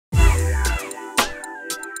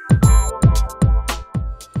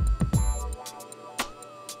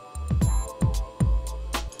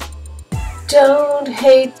Don't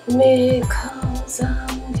hate me 'cause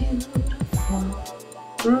I'm beautiful.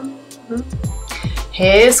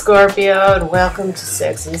 Hey Scorpio, and welcome to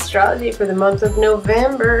Sexy Astrology for the month of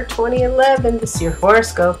November 2011. This is your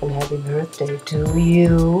horoscope, and happy birthday to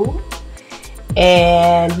you.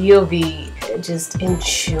 And you'll be just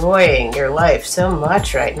enjoying your life so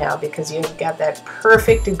much right now because you've got that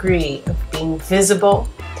perfect degree of being visible,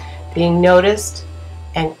 being noticed,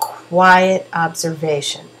 and quiet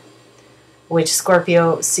observation, which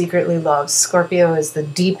Scorpio secretly loves. Scorpio is the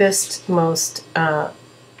deepest, most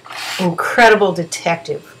incredible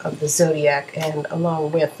detective of the zodiac, and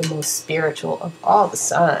along with the most spiritual of all the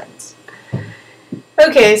signs.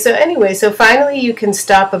 Okay, so anyway, so finally you can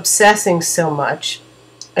stop obsessing so much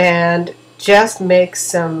and just make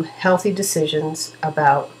some healthy decisions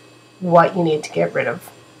about what you need to get rid of.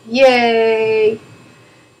 Yay!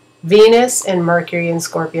 Venus and Mercury in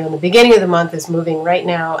Scorpio in the beginning of the month is moving right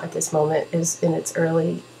now at this moment, is in its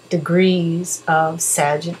early degrees of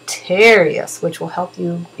Sagittarius, which will help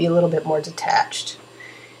you be a little bit more detached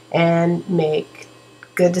and make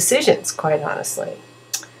good decisions, quite honestly.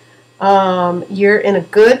 You're in a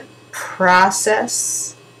good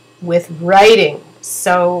process with writing.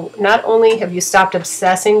 So not only have you stopped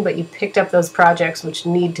obsessing, but you picked up those projects which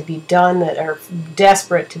need to be done, that are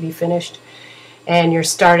desperate to be finished, and you're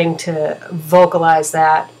starting to vocalize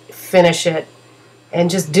that, finish it, and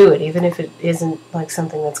just do it, even if it isn't like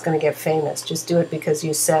something that's going to get famous. Just do it because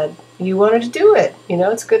you said you wanted to do it. You know,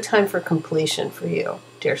 it's a good time for completion for you,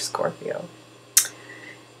 dear Scorpio.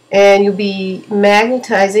 And you'll be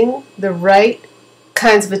magnetizing the right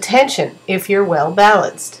kinds of attention if you're well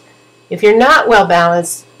balanced. If you're not well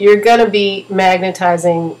balanced, you're going to be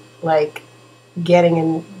magnetizing, like getting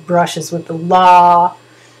in brushes with the law.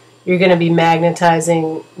 You're going to be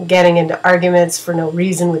magnetizing getting into arguments for no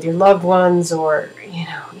reason with your loved ones, or, you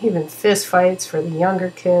know, even fist fights for the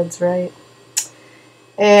younger kids, right?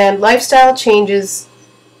 And lifestyle changes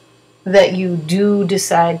that you do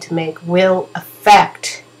decide to make will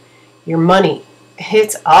affect your money.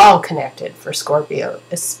 It's all connected for Scorpio,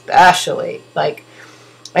 especially. Like,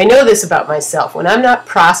 I know this about myself. When I'm not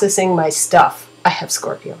processing my stuff, I have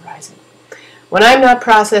Scorpio rising. When I'm not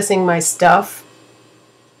processing my stuff,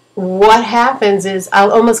 what happens is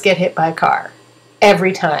I'll almost get hit by a car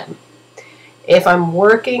every time. If I'm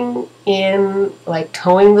working in, like,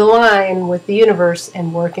 towing the line with the universe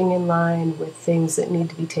and working in line with things that need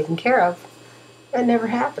to be taken care of, that never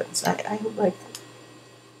happens. I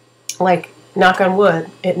like, knock on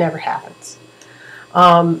wood, it never happens.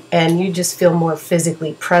 And you just feel more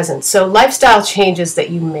physically present. So lifestyle changes that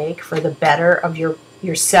you make for the better of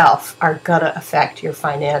yourself are gonna affect your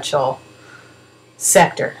financial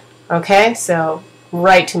sector. Okay, so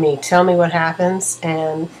write to me, tell me what happens,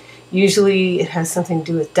 and usually it has something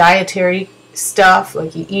to do with dietary stuff,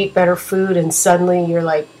 like you eat better food and suddenly you're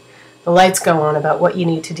like, the lights go on about what you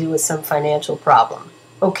need to do with some financial problem.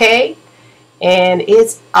 Okay? And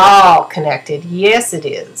it's all connected. Yes, it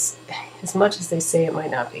is. As much as they say it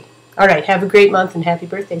might not be. All right, have a great month and happy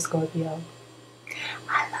birthday, Scorpio.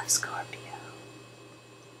 I love Scorpio.